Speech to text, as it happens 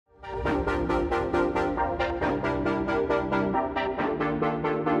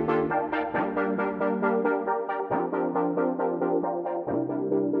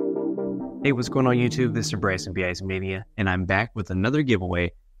Hey, what's going on YouTube? This is Bryson BIS Media, and I'm back with another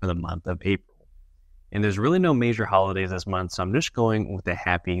giveaway for the month of April. And there's really no major holidays this month, so I'm just going with a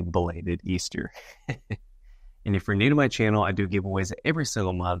happy belated Easter. And if you're new to my channel, I do giveaways every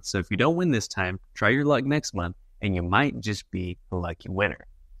single month, so if you don't win this time, try your luck next month, and you might just be a lucky winner.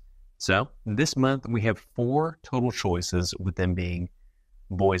 So, this month we have 4 total choices, with them being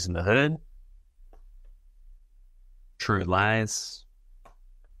Boys in the Hood, True Lies,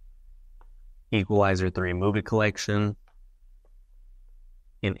 Equalizer 3 movie collection,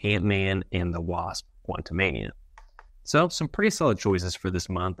 and Ant-Man and the Wasp: Quantumania. So, some pretty solid choices for this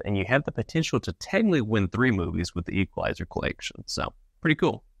month, and you have the potential to technically win 3 movies with the Equalizer collection. So, pretty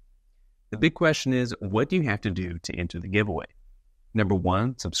cool. The big question is, what do you have to do to enter the giveaway? Number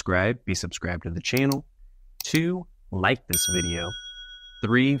 1, subscribe. Be subscribed to the channel. 2, like this video.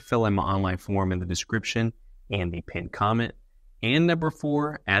 3, fill out my online form in the description and the pinned comment. And number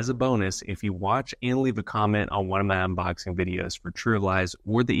 4, as a bonus, if you watch and leave a comment on one of my unboxing videos for True Lies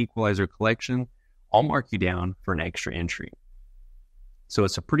or the Equalizer collection, I'll mark you down for an extra entry. So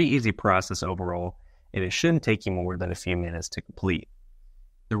it's a pretty easy process overall, and it shouldn't take you more than a few minutes to complete.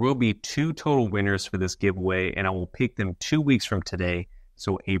 There will be 2 total winners for this giveaway, and I will pick them 2 weeks from today,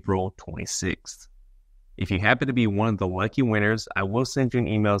 so April 26th. If you happen to be one of the lucky winners, I will send you an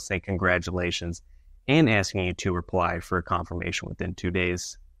email saying congratulations and asking you to reply for a confirmation within 2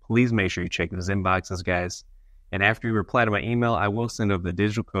 days. Please make sure you check those inboxes, guys. And after you reply to my email, I will send over the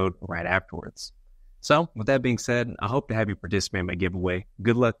digital code right afterwards. So, with that being said, I hope to have you participate in my giveaway.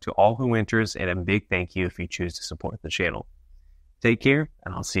 Good luck to all who enters, and a big thank you if you choose to support the channel. Take care,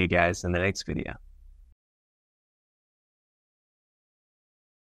 and I'll see you guys in the next video.